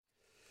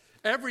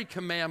Every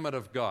commandment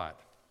of God,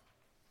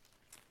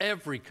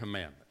 every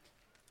commandment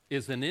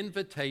is an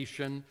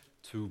invitation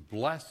to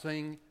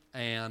blessing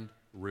and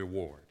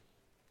reward.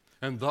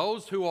 And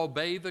those who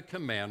obey the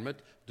commandment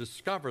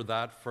discover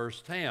that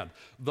firsthand.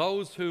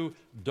 Those who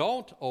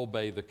don't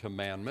obey the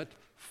commandment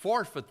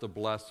forfeit the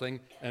blessing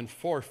and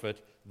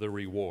forfeit the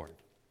reward.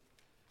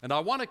 And I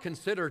want to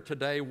consider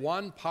today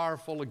one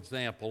powerful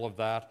example of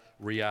that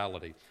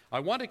reality.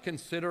 I want to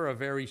consider a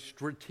very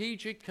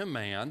strategic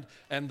command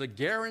and the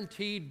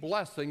guaranteed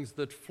blessings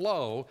that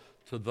flow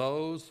to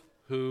those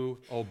who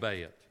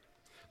obey it.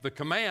 The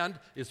command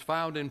is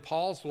found in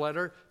Paul's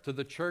letter to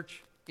the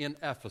church in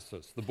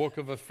Ephesus, the book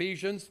of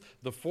Ephesians,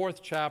 the 4th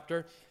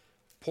chapter,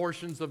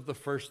 portions of the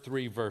first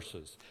 3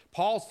 verses.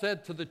 Paul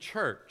said to the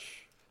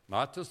church,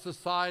 not to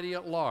society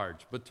at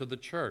large, but to the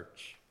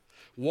church,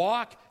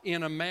 walk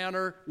in a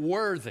manner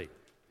worthy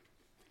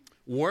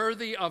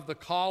of the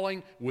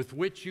calling with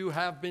which you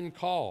have been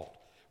called,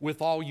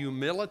 with all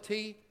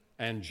humility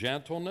and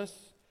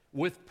gentleness,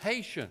 with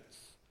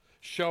patience,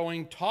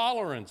 showing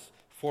tolerance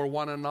for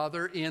one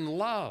another in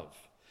love,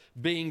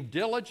 being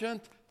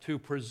diligent to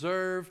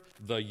preserve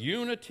the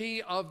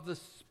unity of the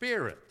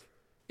Spirit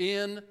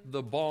in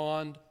the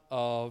bond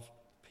of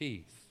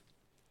peace.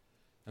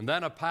 And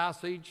then a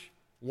passage,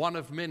 one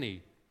of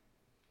many,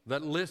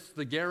 that lists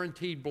the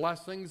guaranteed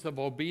blessings of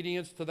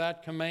obedience to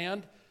that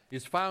command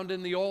is found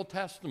in the Old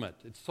Testament.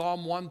 It's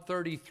Psalm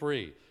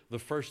 133, the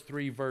first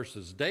 3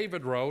 verses.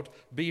 David wrote,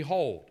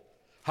 "Behold,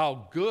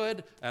 how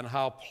good and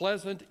how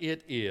pleasant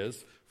it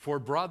is for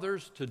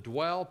brothers to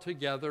dwell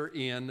together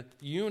in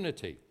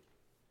unity.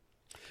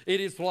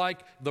 It is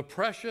like the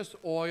precious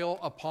oil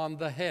upon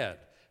the head,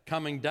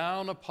 coming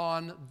down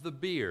upon the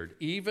beard,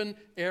 even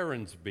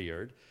Aaron's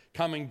beard,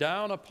 coming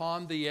down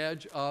upon the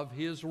edge of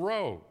his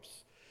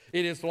robes.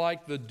 It is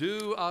like the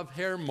dew of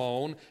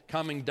Hermon,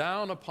 coming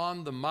down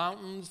upon the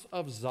mountains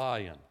of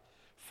Zion.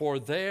 For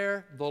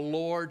there the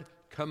Lord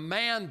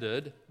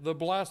commanded the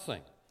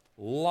blessing,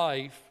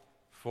 life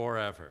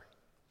forever."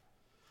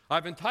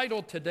 I've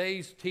entitled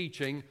today's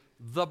teaching,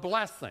 "The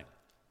Blessing."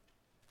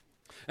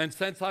 And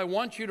since I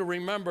want you to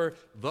remember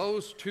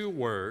those 2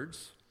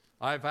 words,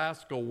 I've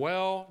asked a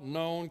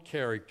well-known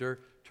character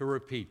to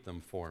repeat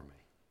them for me.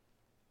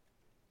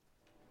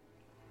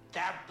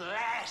 The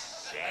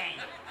blessing.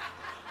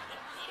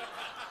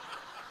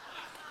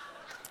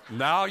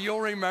 Now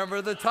you'll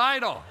remember the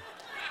title.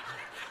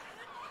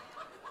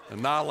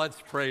 And now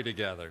let's pray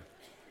together.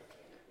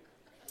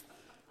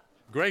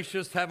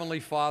 Gracious Heavenly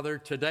Father,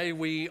 today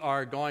we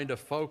are going to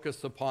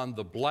focus upon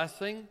the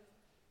blessing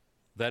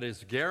that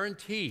is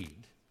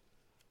guaranteed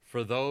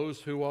for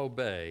those who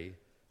obey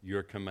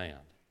your command.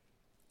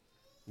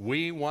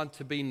 We want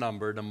to be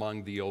numbered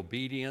among the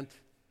obedient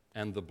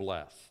and the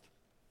blessed.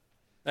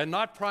 And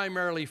not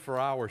primarily for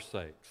our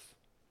sakes,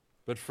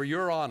 but for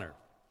your honor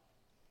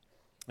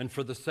and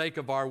for the sake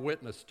of our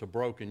witness to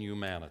broken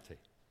humanity.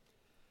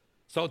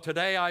 So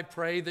today I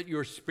pray that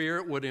your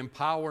Spirit would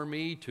empower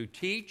me to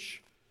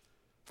teach.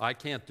 I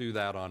can't do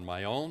that on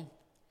my own.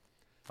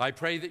 I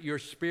pray that your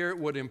Spirit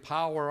would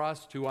empower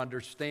us to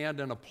understand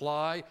and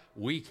apply.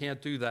 We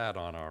can't do that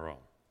on our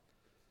own.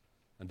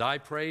 And I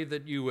pray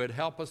that you would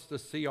help us to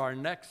see our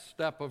next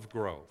step of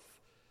growth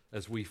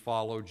as we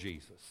follow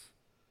Jesus.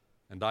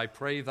 And I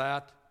pray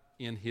that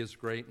in his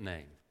great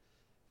name.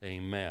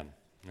 Amen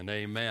and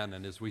amen.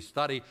 And as we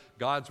study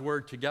God's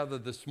word together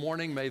this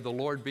morning, may the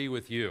Lord be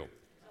with you.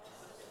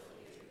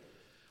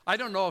 I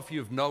don't know if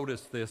you've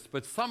noticed this,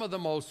 but some of the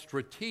most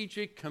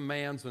strategic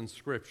commands in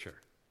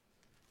Scripture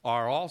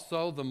are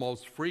also the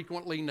most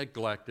frequently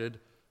neglected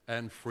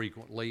and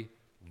frequently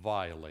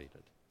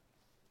violated.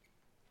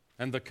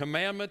 And the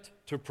commandment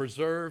to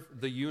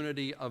preserve the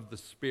unity of the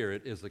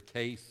Spirit is a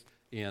case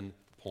in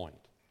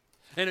point.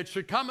 And it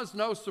should come as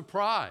no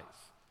surprise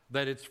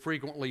that it's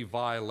frequently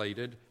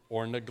violated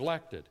or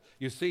neglected.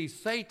 You see,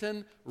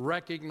 Satan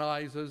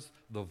recognizes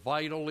the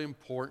vital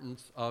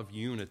importance of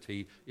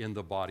unity in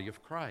the body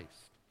of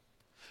Christ.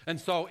 And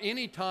so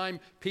anytime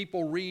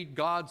people read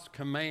God's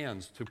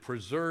commands to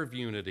preserve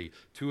unity,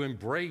 to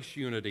embrace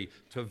unity,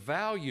 to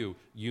value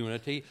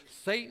unity,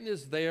 Satan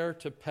is there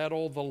to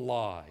peddle the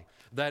lie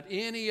that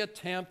any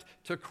attempt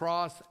to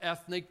cross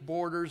ethnic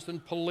borders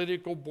and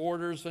political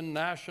borders and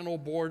national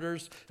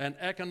borders and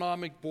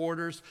economic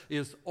borders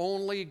is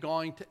only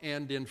going to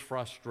end in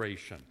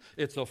frustration.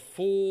 It's a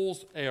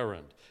fool's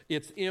errand.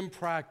 It's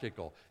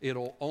impractical.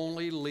 It'll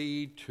only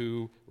lead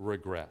to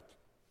regret.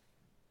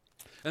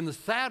 And the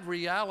sad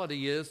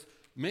reality is,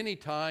 many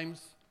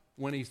times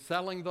when he's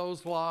selling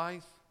those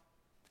lies,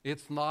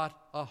 it's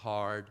not a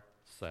hard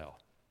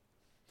sell.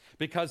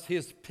 Because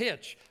his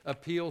pitch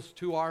appeals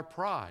to our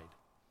pride,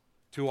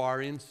 to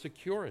our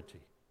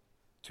insecurity,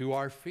 to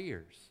our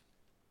fears.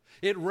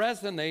 It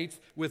resonates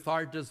with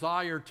our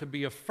desire to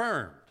be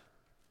affirmed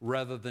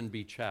rather than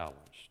be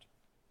challenged.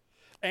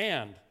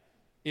 And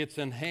it's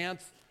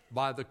enhanced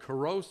by the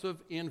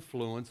corrosive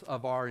influence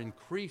of our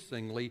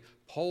increasingly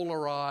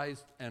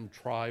polarized and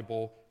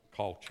tribal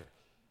culture.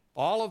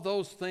 All of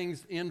those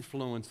things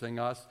influencing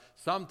us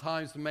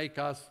sometimes make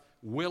us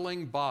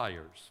willing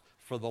buyers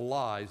for the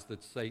lies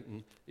that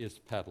Satan is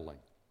peddling.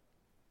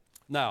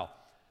 Now,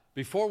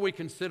 before we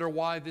consider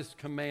why this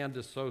command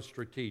is so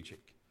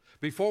strategic,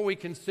 before we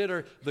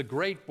consider the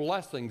great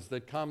blessings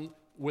that come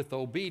with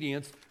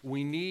obedience,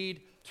 we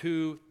need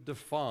to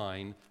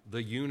define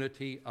the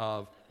unity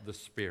of the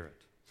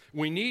Spirit.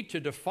 We need to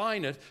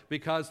define it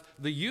because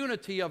the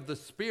unity of the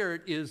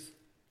Spirit is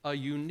a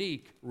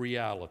unique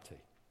reality.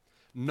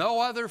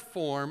 No other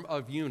form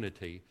of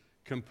unity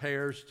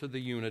compares to the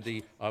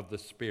unity of the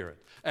Spirit.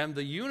 And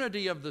the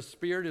unity of the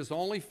Spirit is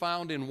only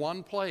found in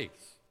one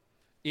place,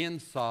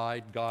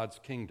 inside God's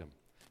kingdom,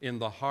 in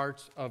the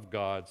hearts of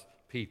God's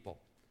people.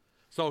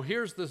 So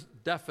here's the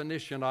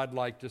definition I'd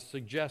like to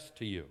suggest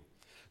to you.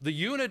 The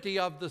unity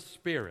of the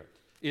Spirit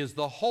is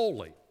the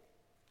holy,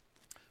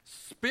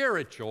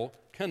 spiritual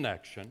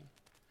connection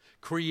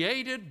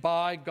created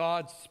by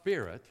God's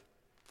Spirit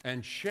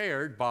and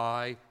shared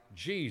by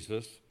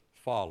Jesus'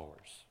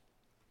 followers.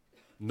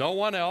 No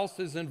one else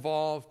is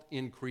involved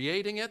in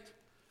creating it,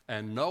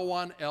 and no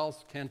one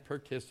else can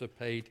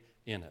participate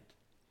in it.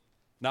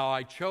 Now,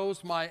 I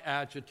chose my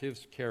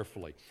adjectives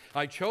carefully.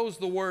 I chose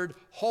the word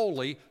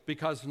holy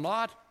because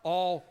not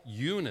all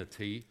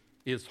unity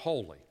is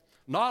holy.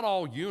 Not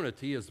all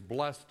unity is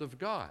blessed of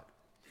God.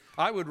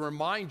 I would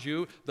remind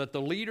you that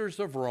the leaders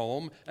of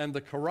Rome and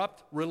the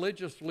corrupt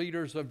religious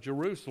leaders of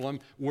Jerusalem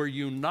were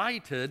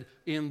united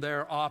in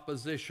their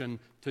opposition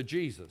to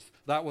Jesus.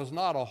 That was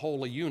not a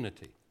holy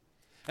unity.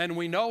 And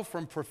we know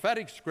from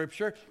prophetic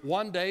scripture,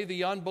 one day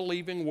the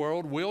unbelieving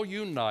world will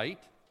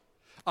unite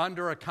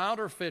under a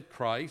counterfeit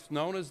Christ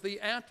known as the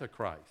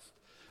Antichrist.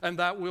 And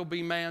that will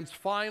be man's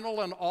final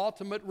and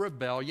ultimate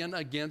rebellion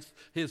against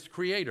his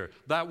Creator.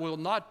 That will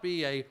not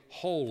be a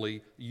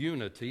holy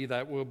unity.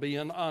 That will be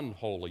an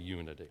unholy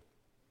unity.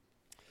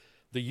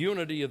 The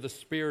unity of the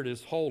Spirit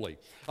is holy.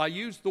 I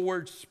use the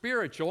word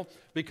spiritual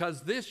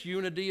because this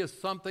unity is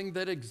something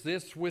that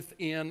exists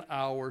within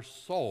our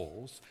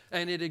souls,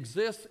 and it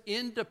exists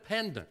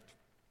independent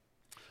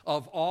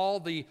of all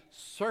the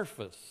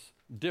surface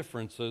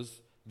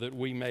differences that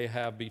we may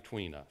have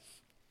between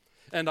us.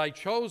 And I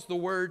chose the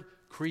word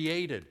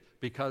created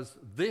because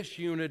this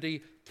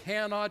unity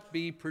cannot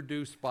be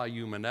produced by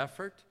human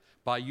effort,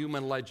 by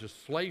human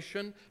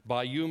legislation,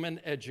 by human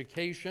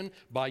education,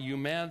 by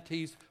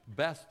humanity's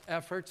best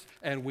efforts,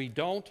 and we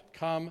don't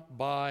come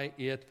by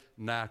it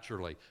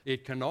naturally.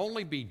 It can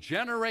only be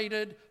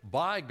generated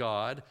by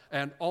God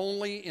and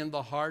only in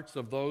the hearts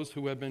of those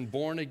who have been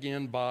born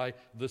again by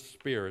the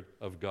Spirit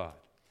of God.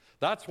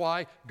 That's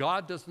why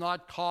God does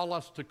not call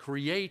us to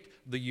create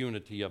the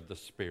unity of the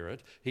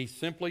Spirit. He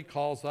simply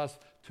calls us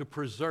to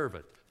preserve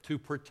it, to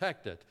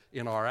protect it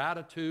in our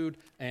attitude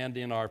and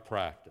in our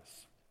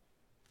practice.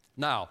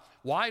 Now,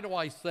 why do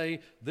I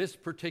say this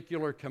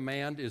particular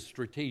command is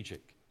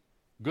strategic?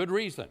 Good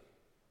reason.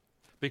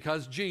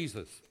 Because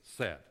Jesus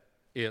said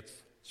it's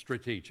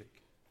strategic.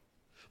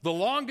 The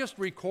longest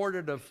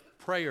recorded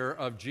prayer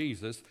of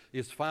Jesus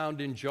is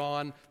found in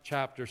John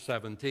chapter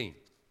 17.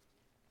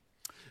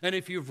 And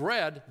if you've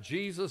read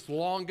Jesus'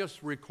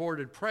 longest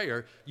recorded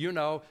prayer, you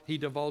know he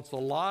devotes a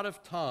lot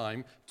of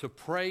time to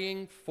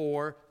praying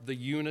for the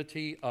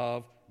unity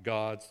of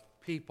God's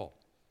people.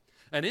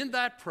 And in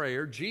that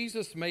prayer,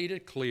 Jesus made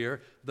it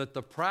clear that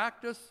the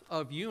practice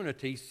of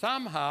unity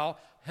somehow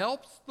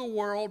helps the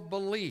world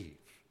believe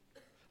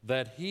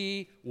that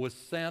he was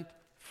sent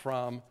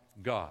from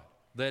God,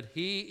 that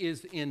he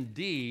is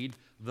indeed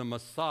the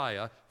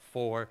Messiah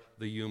for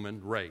the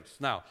human race.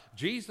 Now,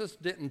 Jesus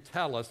didn't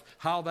tell us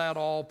how that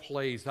all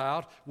plays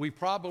out. We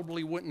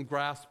probably wouldn't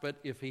grasp it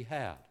if he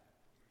had.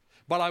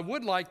 But I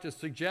would like to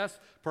suggest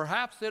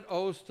perhaps it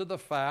owes to the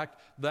fact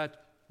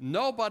that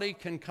nobody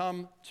can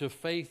come to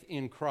faith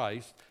in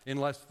Christ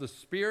unless the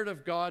Spirit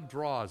of God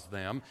draws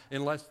them,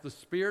 unless the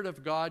Spirit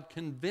of God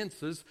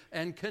convinces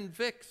and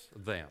convicts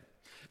them.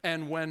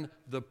 And when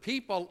the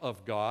people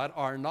of God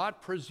are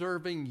not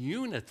preserving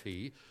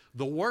unity,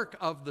 the work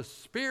of the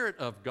Spirit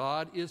of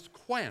God is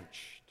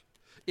quenched,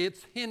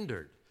 it's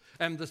hindered,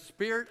 and the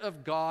Spirit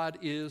of God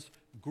is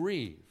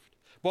grieved.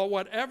 But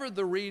whatever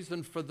the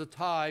reason for the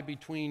tie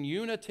between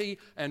unity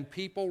and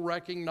people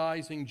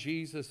recognizing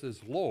Jesus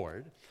as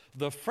Lord,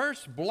 the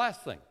first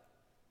blessing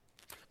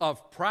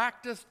of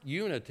practiced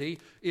unity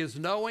is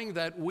knowing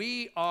that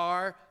we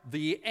are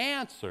the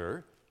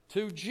answer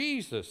to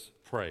Jesus'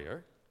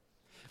 prayer.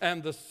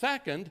 And the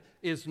second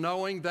is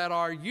knowing that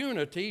our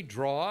unity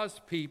draws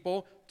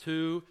people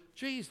to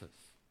Jesus.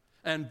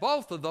 And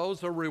both of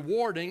those are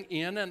rewarding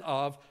in and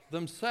of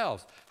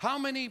themselves. How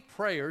many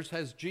prayers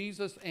has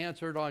Jesus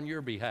answered on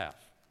your behalf?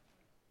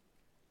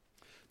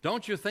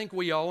 Don't you think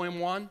we owe him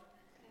one?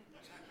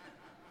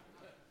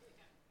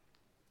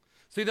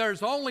 See,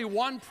 there's only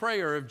one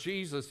prayer of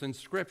Jesus in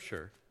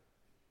Scripture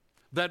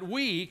that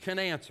we can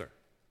answer.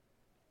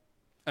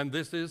 And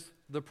this is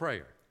the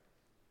prayer.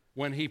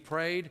 When he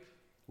prayed,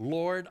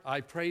 Lord,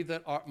 I pray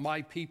that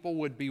my people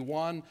would be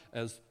one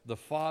as the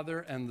Father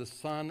and the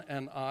Son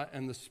and I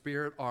and the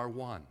Spirit are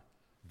one.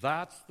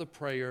 That's the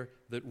prayer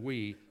that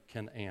we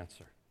can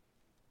answer.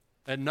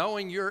 And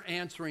knowing you're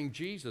answering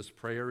Jesus'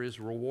 prayer is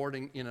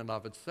rewarding in and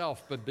of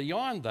itself. But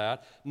beyond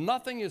that,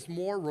 nothing is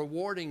more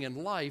rewarding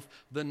in life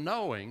than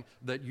knowing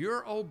that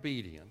your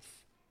obedience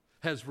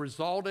has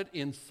resulted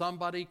in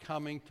somebody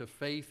coming to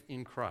faith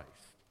in Christ,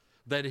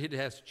 that it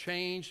has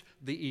changed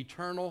the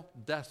eternal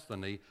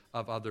destiny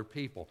of other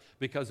people.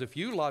 Because if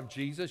you love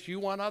Jesus, you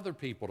want other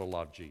people to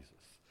love Jesus.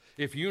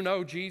 If you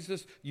know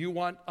Jesus, you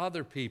want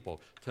other people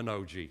to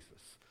know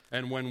Jesus.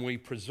 And when we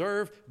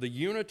preserve the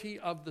unity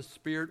of the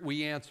Spirit,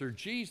 we answer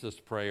Jesus'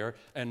 prayer,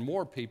 and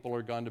more people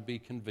are going to be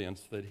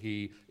convinced that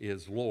He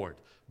is Lord.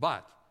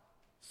 But,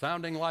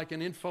 sounding like an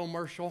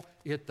infomercial,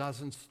 it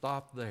doesn't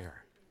stop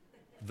there.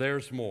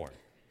 There's more.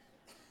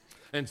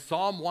 And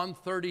Psalm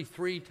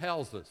 133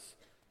 tells us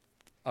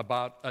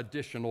about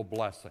additional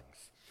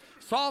blessings.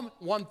 Psalm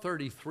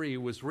 133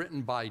 was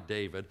written by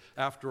David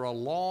after a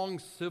long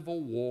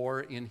civil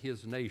war in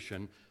his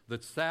nation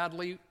that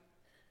sadly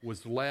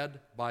was led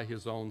by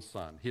his own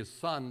son. His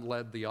son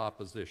led the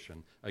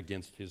opposition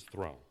against his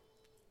throne.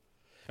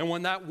 And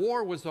when that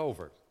war was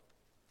over,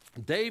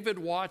 David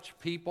watched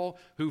people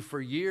who for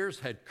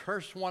years had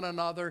cursed one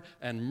another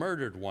and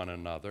murdered one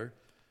another,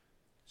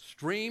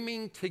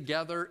 streaming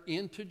together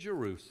into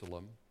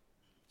Jerusalem,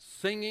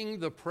 singing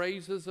the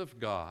praises of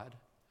God,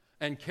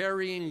 and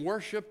carrying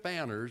worship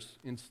banners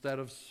instead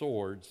of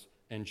swords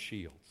and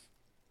shields.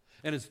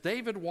 And as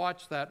David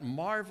watched that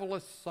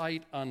marvelous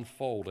sight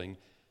unfolding,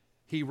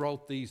 he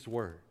wrote these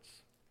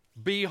words,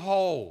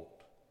 "Behold."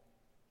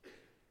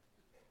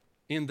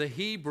 In the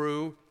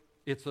Hebrew,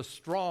 it's a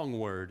strong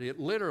word. It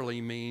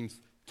literally means,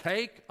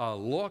 take a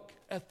look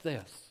at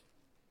this.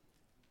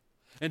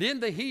 And in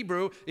the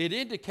Hebrew, it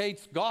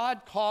indicates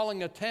God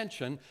calling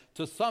attention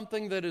to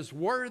something that is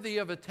worthy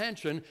of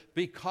attention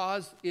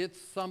because it's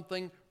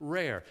something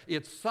rare.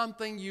 It's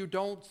something you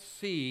don't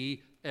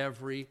see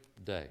every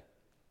day.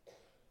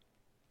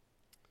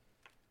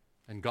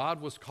 And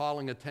God was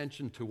calling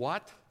attention to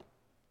what?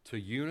 To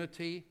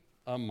unity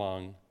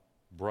among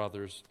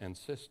brothers and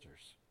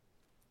sisters.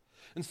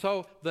 And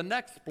so the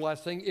next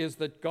blessing is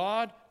that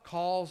God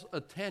calls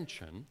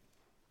attention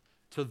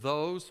to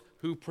those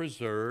who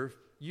preserve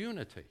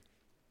unity.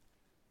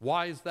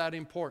 Why is that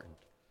important?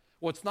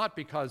 Well, it's not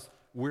because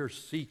we're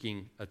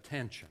seeking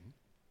attention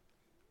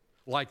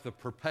like the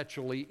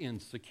perpetually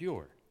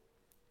insecure.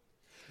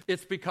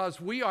 It's because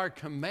we are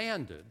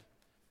commanded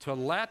to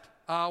let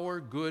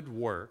our good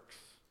works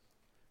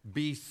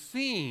be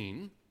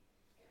seen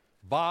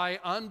by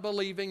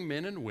unbelieving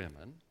men and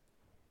women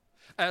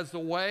as a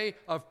way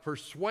of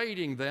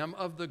persuading them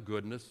of the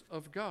goodness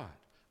of God,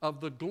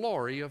 of the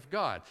glory of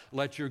God.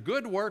 Let your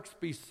good works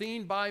be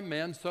seen by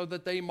men so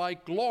that they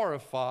might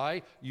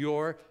glorify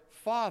your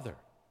Father.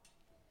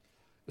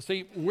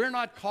 See, we're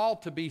not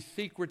called to be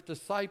secret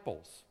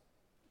disciples,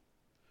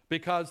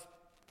 because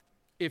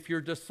if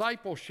your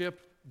discipleship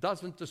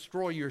doesn't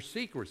destroy your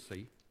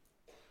secrecy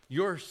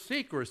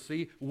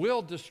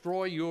will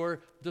destroy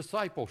your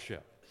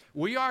discipleship.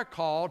 We are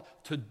called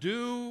to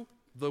do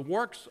the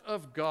works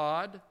of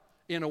God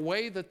in a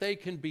way that they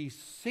can be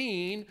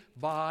seen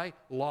by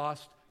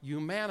lost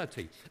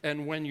humanity.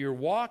 And when you're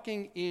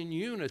walking in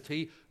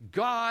unity,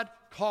 God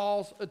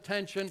calls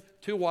attention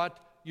to what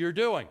you're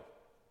doing.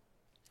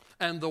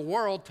 And the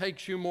world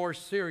takes you more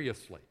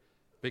seriously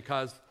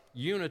because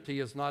unity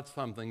is not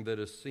something that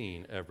is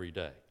seen every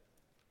day.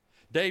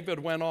 David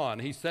went on.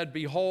 He said,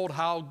 "Behold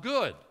how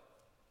good."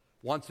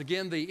 Once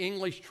again, the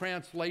English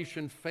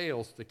translation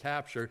fails to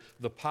capture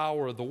the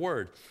power of the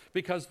word,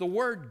 because the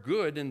word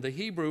good in the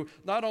Hebrew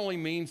not only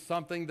means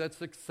something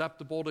that's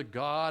acceptable to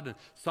God and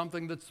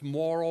something that's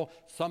moral,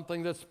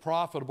 something that's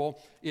profitable,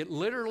 it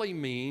literally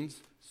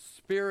means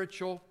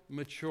spiritual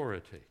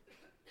maturity.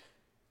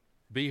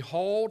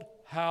 Behold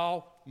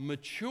how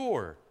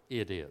mature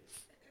it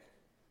is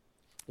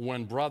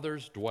when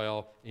brothers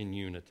dwell in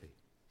unity.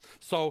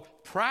 So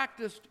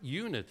practiced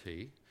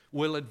unity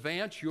will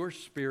advance your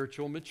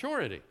spiritual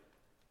maturity.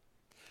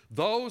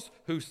 Those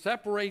who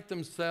separate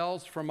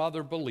themselves from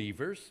other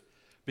believers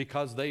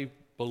because they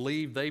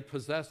believe they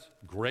possess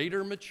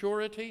greater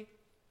maturity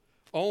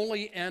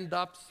only end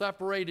up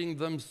separating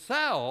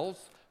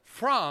themselves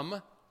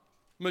from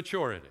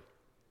maturity.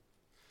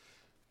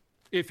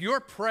 If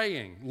you're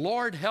praying,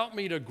 "Lord, help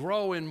me to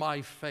grow in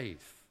my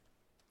faith,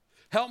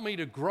 help me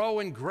to grow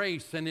in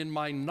grace and in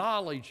my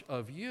knowledge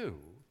of you,"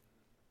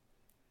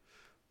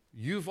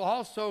 you've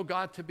also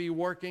got to be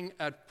working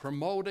at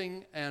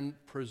promoting and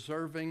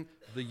preserving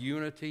the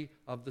unity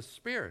of the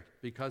Spirit,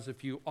 because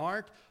if you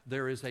aren't,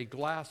 there is a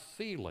glass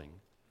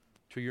ceiling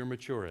to your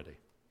maturity.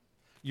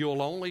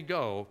 You'll only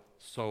go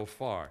so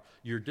far.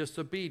 Your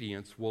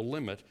disobedience will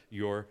limit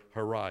your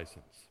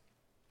horizons.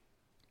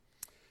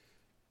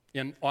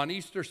 On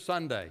Easter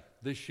Sunday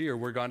this year,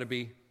 we're going to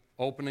be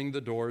opening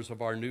the doors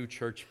of our new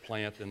church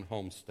plant in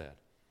Homestead.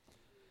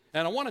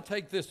 And I want to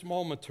take this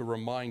moment to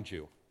remind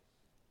you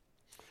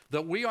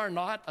that we are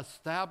not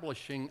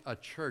establishing a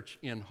church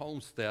in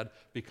Homestead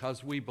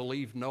because we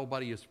believe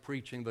nobody is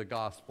preaching the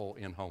gospel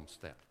in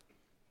Homestead.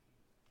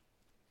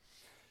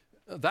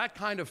 That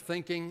kind of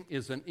thinking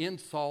is an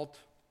insult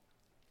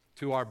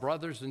to our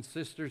brothers and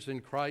sisters in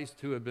Christ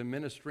who have been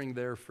ministering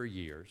there for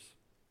years,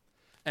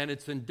 and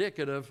it's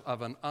indicative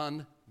of an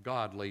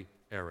ungodly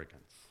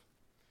arrogance.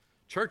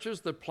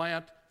 Churches that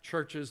plant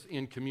churches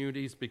in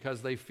communities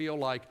because they feel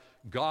like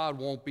God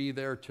won't be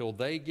there till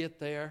they get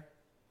there,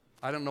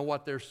 I don't know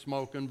what they're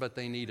smoking, but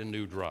they need a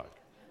new drug.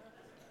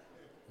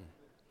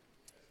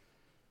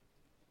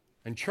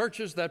 And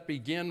churches that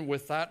begin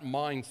with that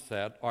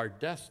mindset are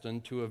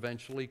destined to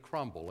eventually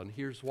crumble. And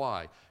here's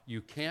why.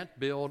 You can't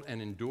build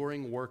an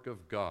enduring work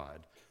of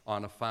God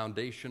on a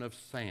foundation of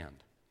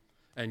sand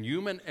and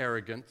human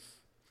arrogance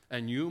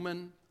and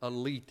human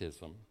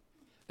elitism,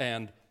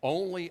 and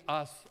only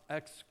us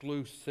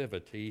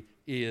exclusivity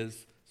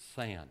is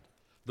sand.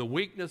 The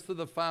weakness of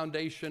the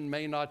foundation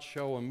may not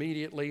show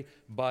immediately,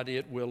 but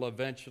it will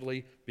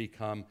eventually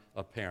become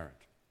apparent.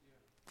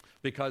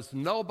 Because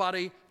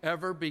nobody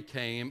ever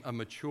became a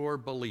mature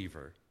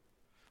believer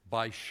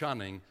by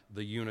shunning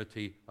the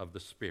unity of the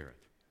Spirit.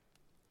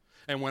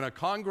 And when a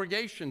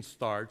congregation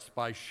starts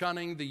by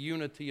shunning the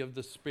unity of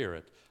the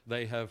Spirit,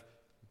 they have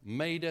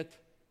made it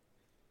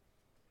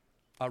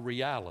a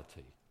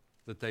reality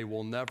that they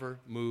will never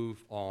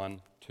move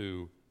on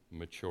to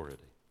maturity.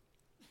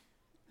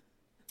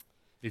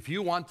 If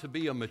you want to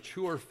be a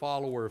mature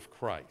follower of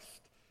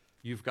Christ,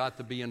 you've got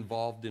to be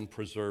involved in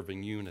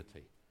preserving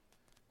unity.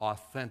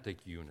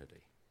 Authentic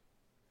unity.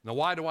 Now,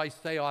 why do I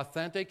say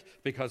authentic?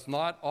 Because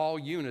not all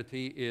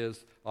unity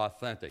is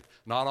authentic.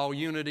 Not all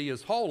unity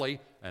is holy,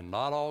 and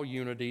not all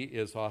unity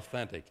is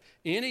authentic.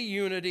 Any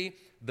unity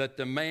that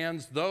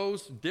demands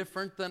those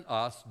different than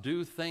us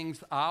do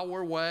things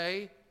our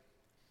way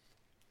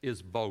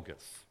is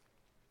bogus.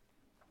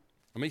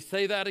 Let me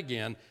say that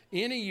again.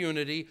 Any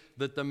unity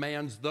that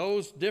demands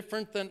those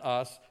different than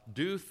us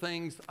do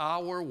things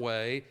our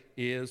way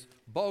is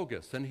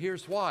bogus. And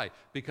here's why.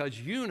 Because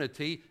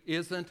unity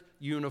isn't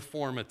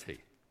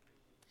uniformity.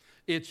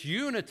 It's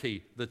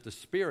unity that the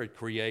Spirit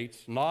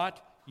creates,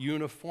 not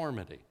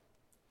uniformity.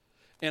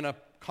 In a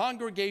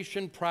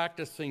congregation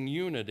practicing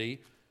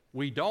unity,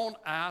 we don't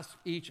ask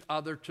each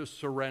other to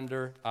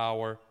surrender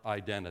our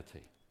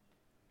identity.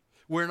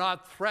 We're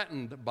not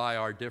threatened by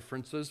our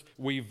differences.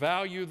 We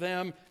value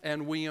them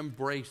and we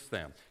embrace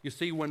them. You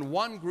see, when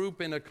one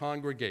group in a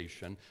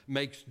congregation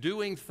makes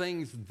doing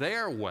things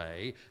their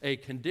way a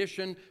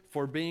condition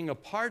for being a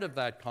part of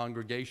that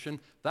congregation,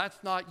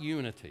 that's not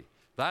unity.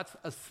 That's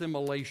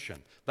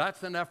assimilation.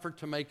 That's an effort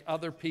to make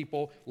other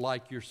people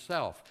like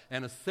yourself.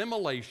 And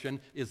assimilation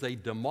is a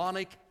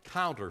demonic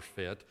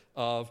counterfeit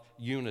of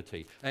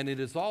unity. And it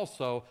is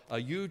also a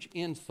huge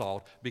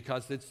insult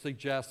because it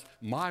suggests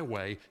my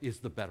way is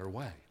the better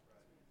way.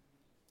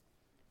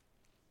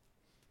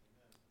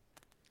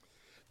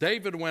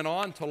 David went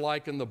on to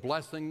liken the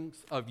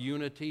blessings of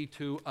unity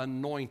to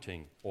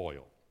anointing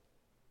oil.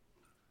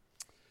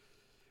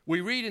 We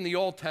read in the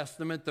Old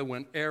Testament that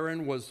when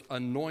Aaron was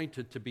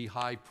anointed to be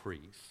high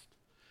priest,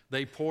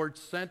 they poured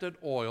scented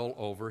oil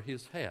over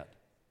his head.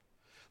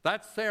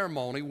 That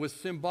ceremony was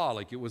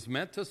symbolic. It was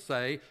meant to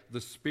say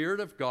the Spirit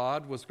of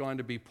God was going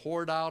to be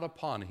poured out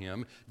upon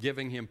him,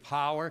 giving him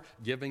power,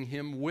 giving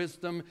him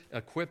wisdom,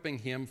 equipping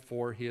him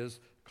for his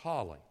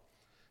calling.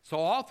 So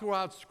all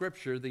throughout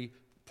Scripture, the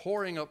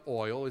pouring of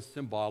oil is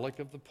symbolic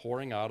of the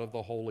pouring out of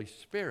the Holy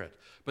Spirit.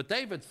 But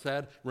David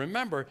said,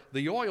 remember,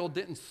 the oil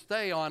didn't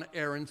stay on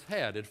Aaron's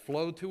head. It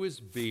flowed to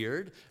his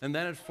beard, and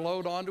then it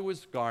flowed onto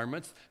his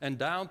garments and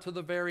down to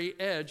the very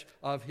edge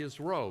of his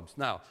robes.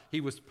 Now,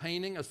 he was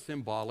painting a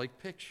symbolic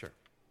picture.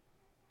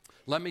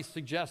 Let me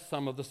suggest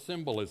some of the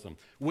symbolism.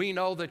 We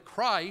know that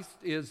Christ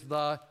is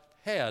the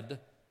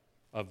head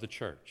of the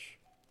church.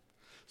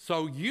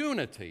 So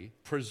unity,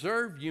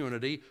 preserved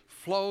unity,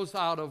 flows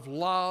out of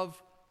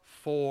love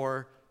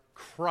for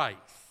Christ.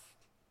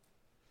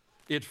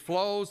 It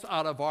flows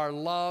out of our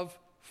love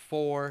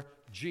for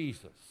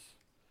Jesus.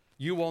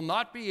 You will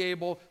not be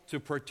able to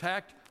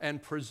protect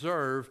and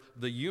preserve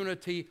the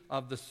unity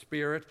of the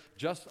Spirit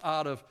just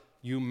out of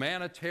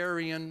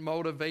humanitarian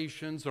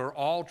motivations or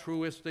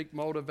altruistic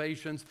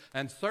motivations,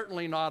 and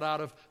certainly not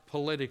out of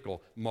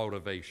political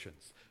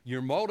motivations.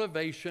 Your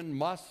motivation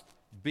must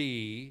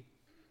be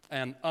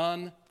an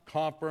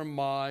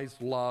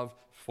uncompromised love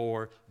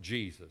for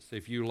Jesus.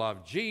 If you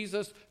love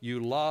Jesus, you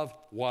love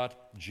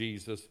what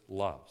Jesus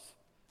loves.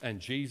 And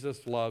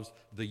Jesus loves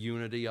the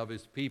unity of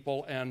his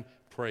people and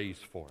prays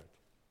for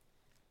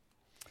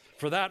it.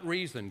 For that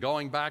reason,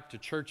 going back to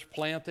church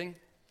planting,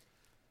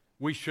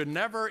 we should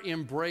never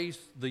embrace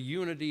the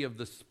unity of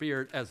the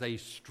Spirit as a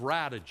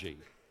strategy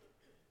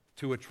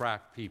to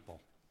attract people.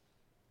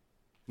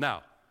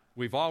 Now,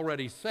 we've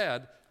already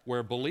said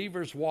where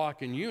believers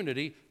walk in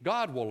unity,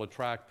 God will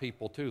attract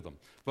people to them.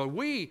 But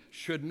we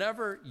should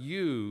never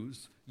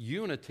use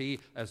unity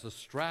as a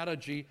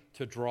strategy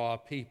to draw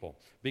people,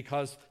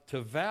 because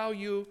to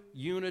value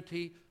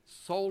unity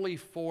solely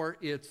for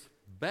its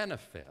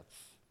benefits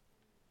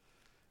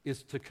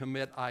is to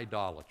commit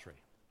idolatry.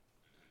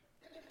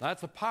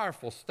 That's a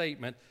powerful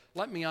statement.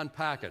 Let me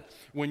unpack it.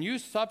 When you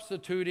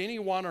substitute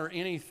anyone or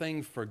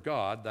anything for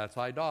God, that's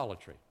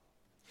idolatry.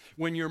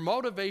 When your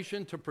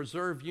motivation to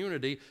preserve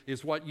unity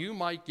is what you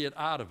might get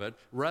out of it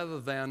rather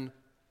than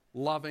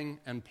loving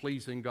and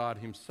pleasing God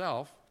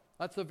himself,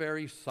 that's a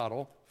very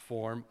subtle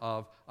form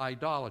of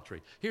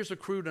idolatry. Here's a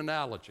crude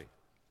analogy.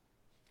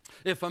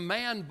 If a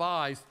man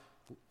buys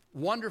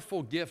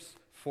wonderful gifts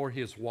for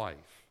his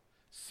wife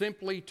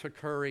simply to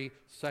curry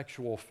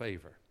sexual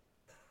favor,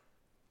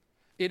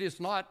 it is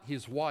not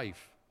his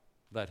wife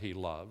that he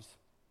loves,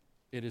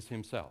 it is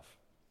himself.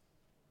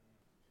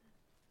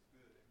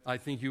 I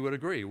think you would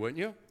agree, wouldn't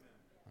you?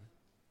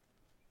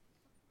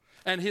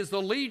 And his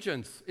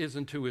allegiance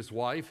isn't to his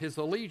wife, his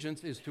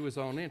allegiance is to his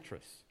own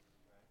interests.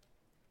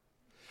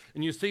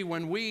 And you see,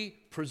 when we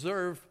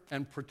preserve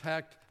and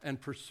protect and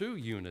pursue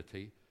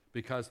unity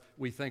because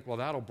we think, well,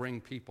 that'll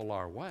bring people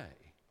our way,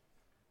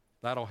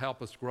 that'll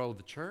help us grow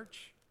the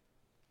church,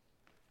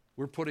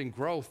 we're putting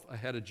growth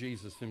ahead of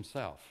Jesus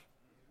himself.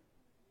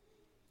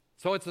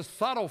 So it's a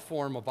subtle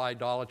form of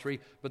idolatry,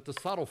 but the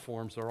subtle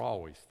forms are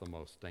always the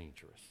most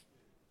dangerous.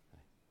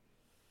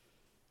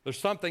 There's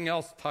something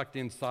else tucked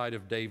inside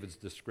of David's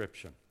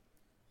description.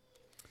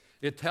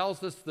 It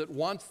tells us that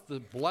once the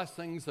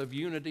blessings of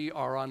unity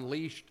are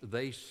unleashed,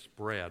 they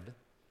spread,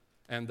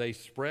 and they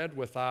spread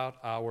without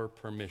our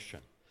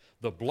permission.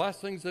 The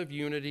blessings of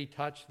unity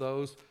touch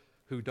those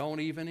who don't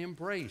even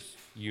embrace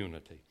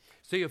unity.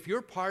 See, if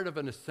you're part of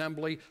an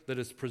assembly that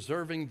is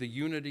preserving the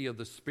unity of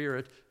the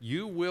Spirit,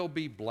 you will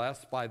be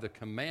blessed by the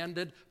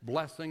commanded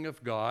blessing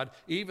of God,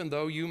 even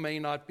though you may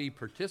not be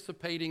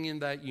participating in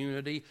that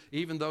unity,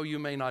 even though you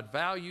may not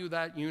value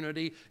that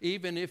unity,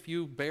 even if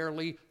you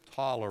barely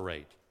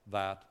tolerate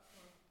that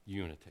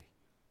unity.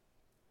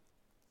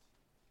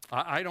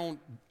 I don't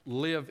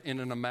live in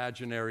an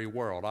imaginary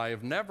world. I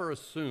have never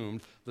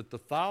assumed that the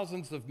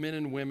thousands of men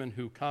and women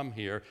who come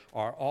here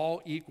are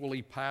all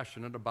equally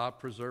passionate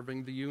about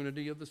preserving the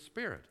unity of the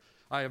Spirit.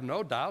 I have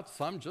no doubt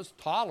some just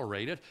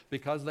tolerate it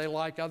because they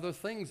like other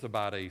things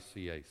about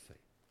ACAC.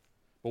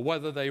 But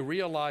whether they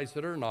realize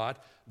it or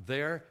not,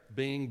 they're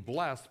being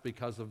blessed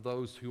because of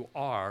those who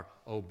are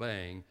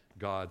obeying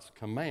God's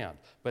command.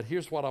 But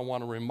here's what I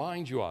want to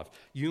remind you of.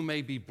 You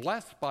may be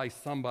blessed by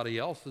somebody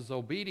else's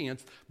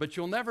obedience, but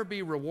you'll never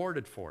be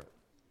rewarded for it.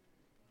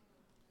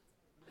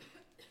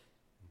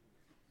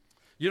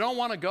 You don't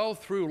want to go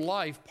through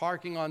life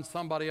parking on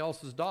somebody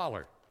else's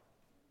dollar.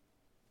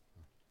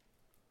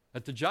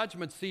 At the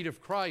judgment seat of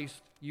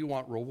Christ, you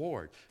want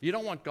reward. You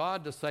don't want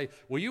God to say,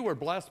 well, you were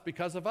blessed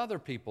because of other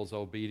people's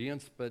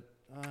obedience, but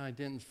I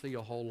didn't see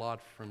a whole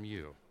lot from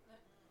you.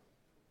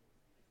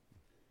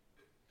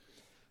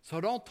 So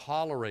don't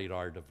tolerate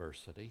our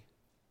diversity.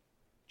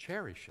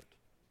 Cherish it.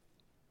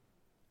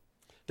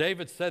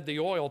 David said the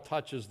oil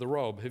touches the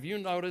robe. Have you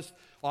noticed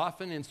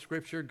often in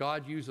Scripture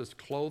God uses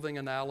clothing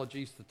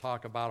analogies to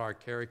talk about our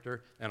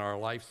character and our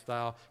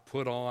lifestyle?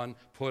 Put on,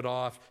 put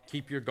off,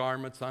 keep your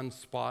garments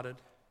unspotted.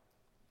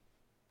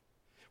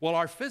 Well,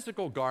 our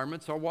physical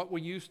garments are what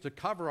we use to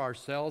cover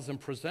ourselves and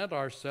present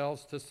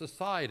ourselves to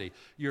society.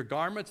 Your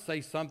garments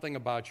say something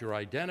about your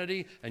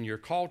identity and your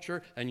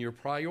culture and your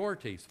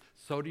priorities.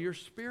 So do your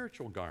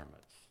spiritual garments.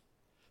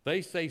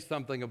 They say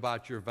something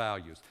about your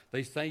values.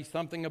 They say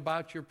something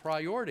about your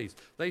priorities.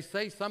 They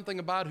say something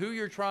about who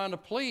you're trying to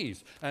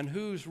please and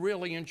who's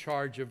really in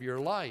charge of your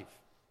life.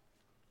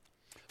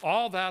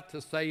 All that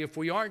to say, if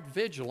we aren't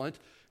vigilant,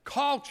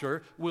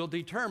 culture will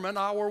determine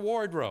our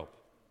wardrobe.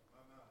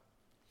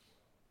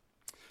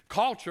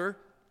 Culture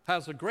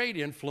has a great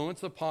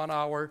influence upon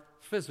our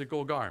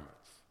physical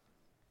garments.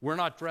 We're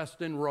not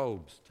dressed in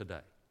robes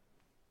today.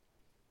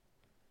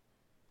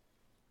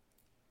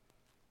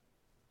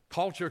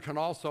 Culture can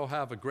also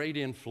have a great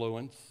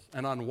influence,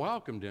 an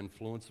unwelcomed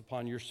influence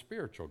upon your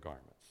spiritual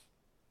garments.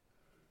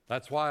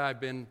 That's why I've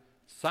been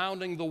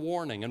sounding the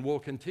warning, and will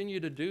continue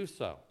to do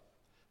so,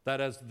 that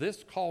as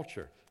this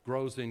culture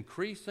grows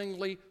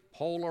increasingly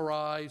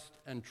polarized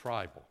and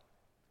tribal,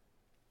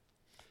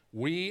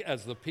 we,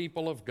 as the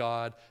people of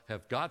God,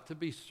 have got to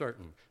be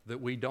certain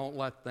that we don't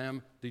let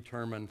them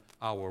determine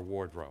our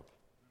wardrobe,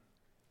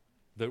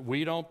 that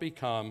we don't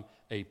become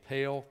a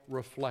pale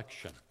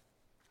reflection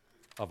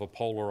of a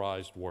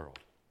polarized world.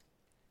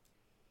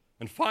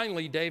 And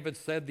finally, David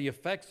said the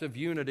effects of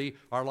unity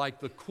are like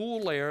the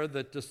cool air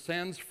that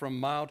descends from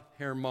Mount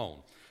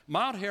Hermon.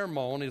 Mount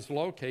Hermon is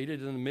located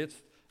in the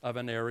midst of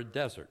an arid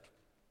desert.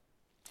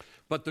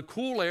 But the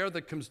cool air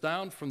that comes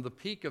down from the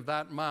peak of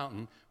that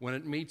mountain, when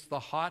it meets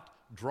the hot,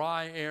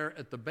 dry air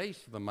at the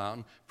base of the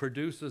mountain,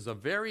 produces a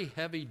very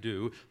heavy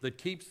dew that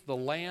keeps the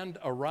land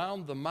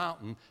around the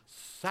mountain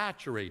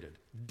saturated,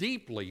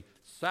 deeply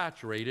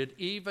saturated,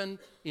 even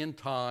in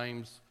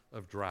times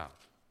of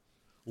drought.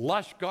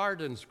 Lush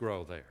gardens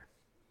grow there.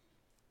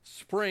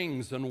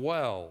 Springs and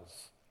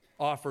wells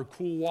offer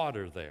cool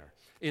water there.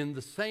 In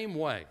the same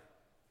way,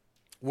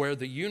 where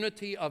the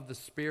unity of the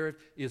Spirit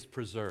is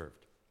preserved,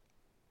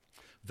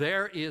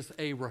 there is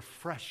a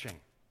refreshing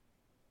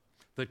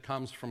that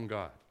comes from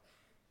God.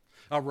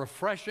 A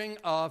refreshing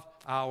of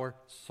our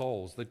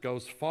souls that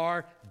goes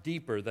far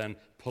deeper than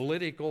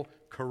political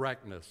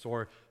correctness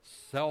or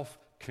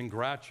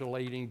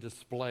congratulating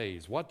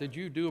displays. What did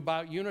you do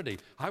about unity?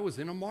 I was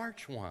in a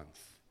march once.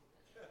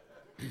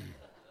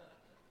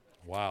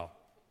 Wow.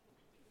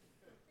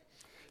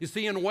 You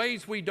see, in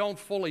ways we don't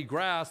fully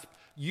grasp,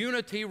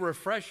 unity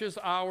refreshes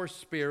our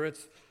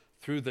spirits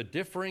through the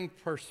differing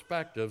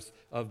perspectives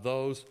of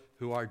those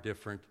who are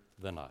different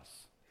than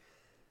us.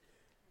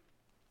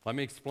 Let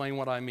me explain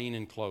what I mean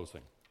in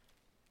closing.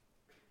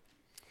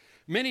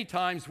 Many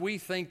times we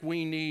think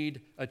we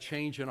need a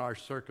change in our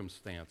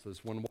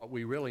circumstances when what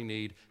we really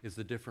need is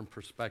a different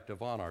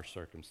perspective on our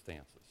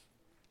circumstances.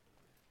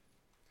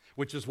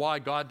 Which is why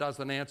God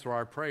doesn't answer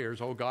our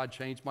prayers, "Oh God,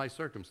 change my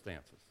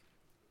circumstances."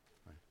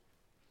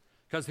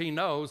 Because He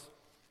knows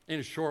in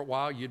a short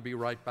while you'd be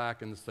right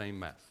back in the same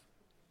mess.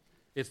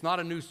 It's not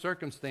a new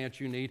circumstance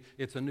you need,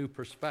 it's a new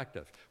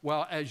perspective.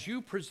 Well, as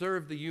you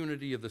preserve the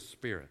unity of the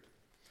Spirit,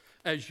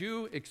 as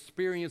you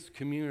experience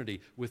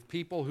community with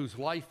people whose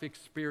life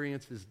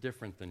experience is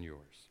different than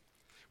yours,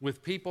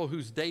 with people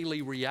whose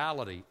daily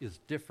reality is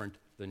different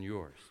than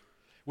yours,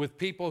 with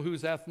people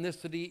whose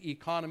ethnicity,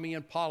 economy,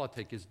 and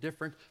politics is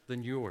different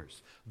than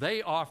yours,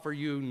 they offer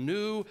you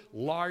new,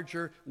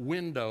 larger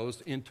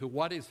windows into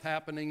what is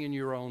happening in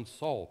your own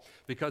soul.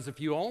 Because if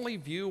you only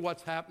view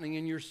what's happening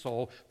in your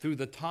soul through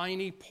the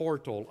tiny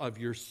portal of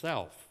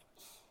yourself,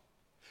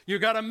 you're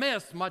going to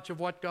miss much of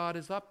what God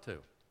is up to.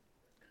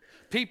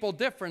 People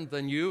different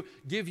than you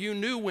give you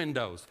new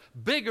windows,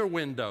 bigger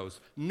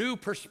windows, new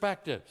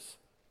perspectives.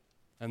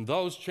 And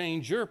those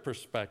change your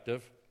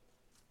perspective,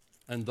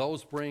 and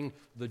those bring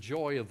the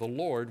joy of the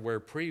Lord where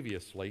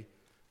previously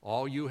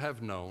all you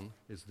have known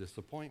is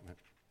disappointment.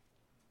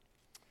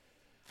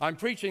 I'm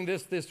preaching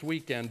this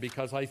weekend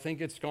because I think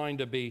it's going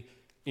to be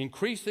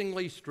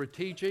increasingly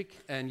strategic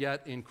and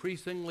yet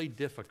increasingly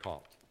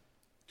difficult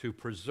to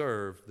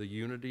preserve the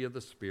unity of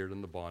the Spirit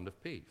and the bond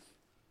of peace.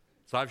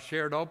 So I've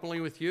shared openly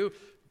with you,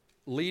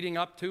 leading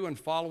up to and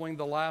following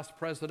the last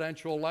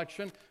presidential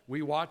election,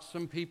 we watched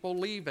some people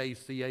leave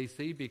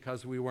ACAC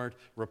because we weren't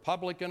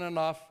Republican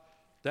enough,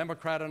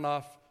 Democrat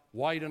enough,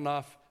 white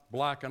enough,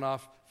 black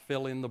enough,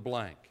 fill in the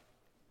blank.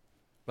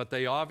 But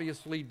they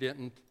obviously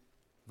didn't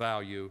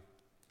value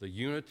the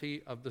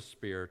unity of the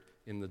Spirit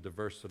in the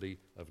diversity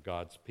of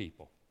God's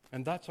people.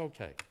 And that's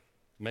okay.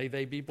 May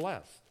they be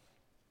blessed.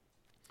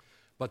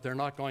 But they're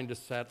not going to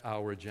set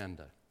our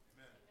agenda.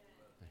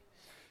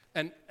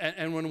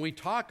 And when we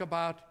talk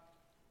about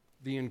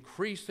the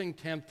increasing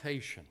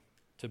temptation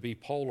to be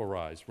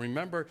polarized,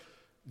 remember,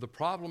 the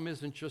problem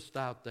isn't just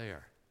out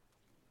there.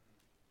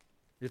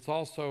 It's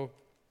also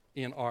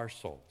in our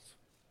souls.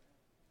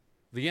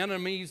 The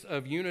enemies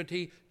of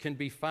unity can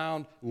be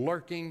found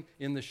lurking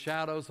in the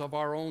shadows of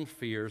our own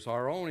fears,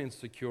 our own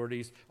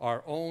insecurities,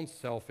 our own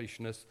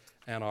selfishness,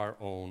 and our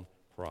own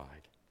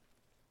pride.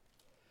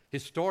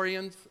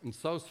 Historians and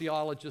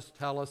sociologists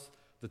tell us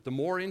that the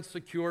more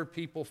insecure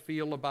people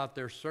feel about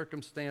their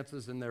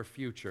circumstances and their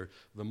future,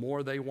 the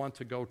more they want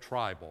to go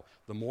tribal,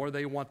 the more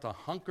they want to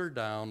hunker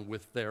down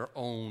with their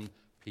own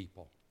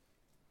people.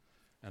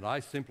 And I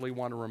simply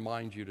want to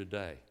remind you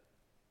today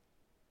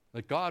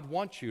that God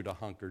wants you to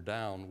hunker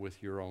down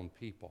with your own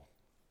people.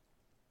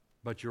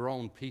 But your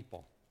own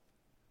people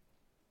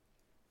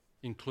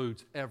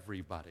includes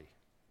everybody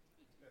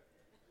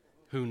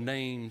who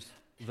names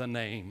the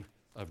name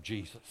of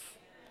Jesus.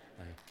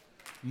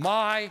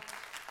 My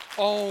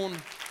own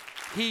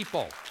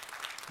people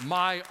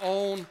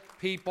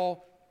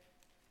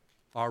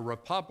are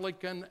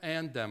Republican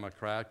and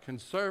Democrat,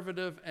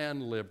 conservative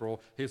and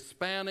liberal,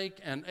 Hispanic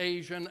and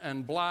Asian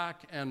and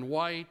black and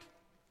white,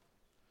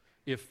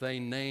 if they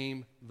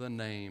name the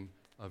name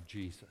of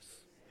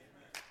Jesus.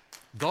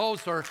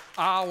 Those are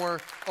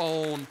our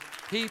own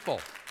people.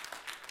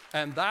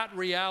 And that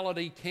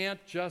reality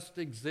can't just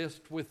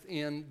exist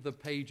within the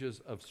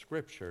pages of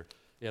Scripture.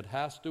 It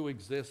has to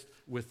exist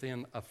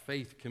within a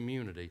faith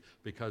community,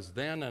 because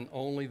then and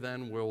only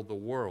then will the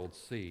world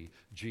see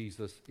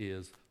Jesus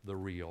is the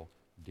real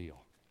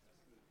deal.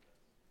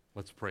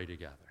 Let's pray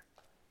together.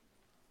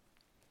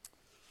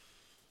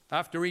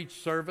 After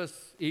each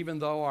service, even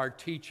though our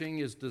teaching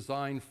is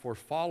designed for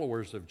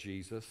followers of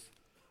Jesus,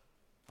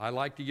 I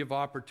like to give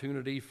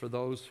opportunity for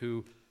those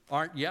who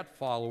aren't yet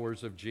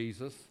followers of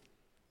Jesus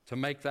to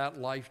make that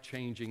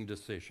life-changing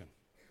decision.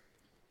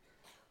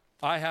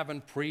 I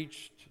haven't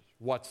preached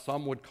what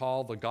some would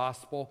call the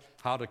gospel,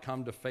 how to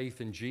come to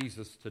faith in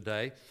Jesus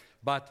today,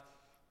 but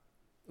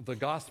the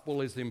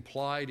gospel is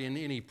implied in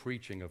any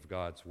preaching of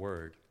God's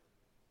word.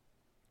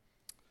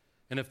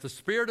 And if the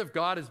Spirit of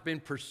God has been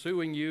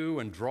pursuing you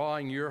and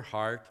drawing your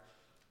heart,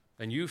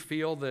 and you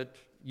feel that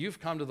you've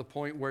come to the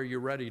point where you're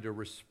ready to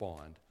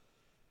respond,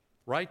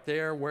 right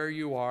there where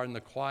you are in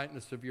the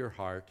quietness of your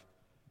heart,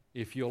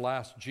 if you'll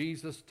ask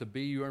Jesus to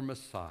be your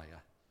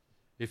Messiah,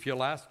 if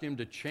you'll ask Him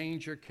to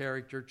change your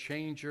character,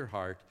 change your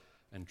heart,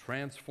 and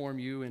transform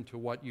you into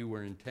what you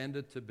were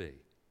intended to be,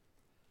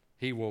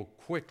 He will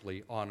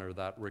quickly honor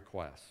that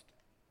request,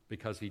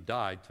 because He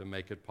died to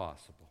make it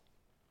possible.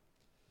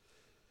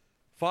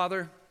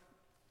 Father,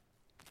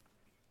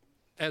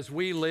 as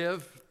we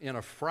live in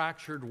a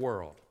fractured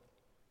world,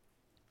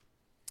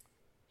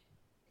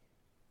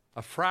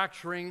 a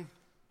fracturing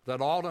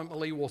that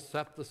ultimately will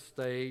set the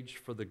stage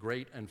for the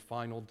great and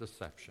final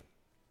deception.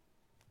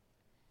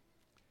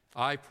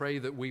 I pray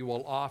that we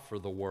will offer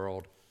the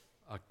world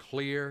a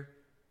clear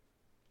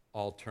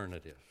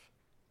alternative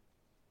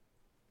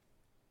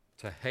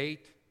to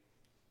hate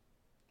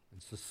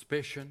and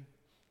suspicion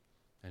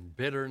and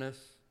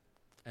bitterness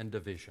and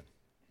division.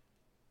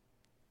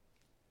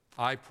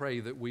 I pray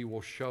that we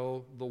will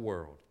show the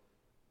world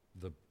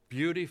the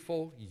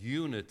beautiful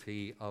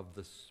unity of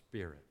the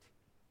Spirit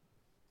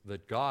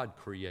that God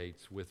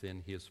creates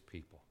within His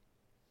people.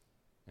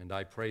 And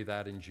I pray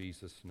that in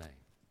Jesus' name.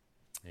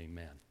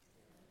 Amen.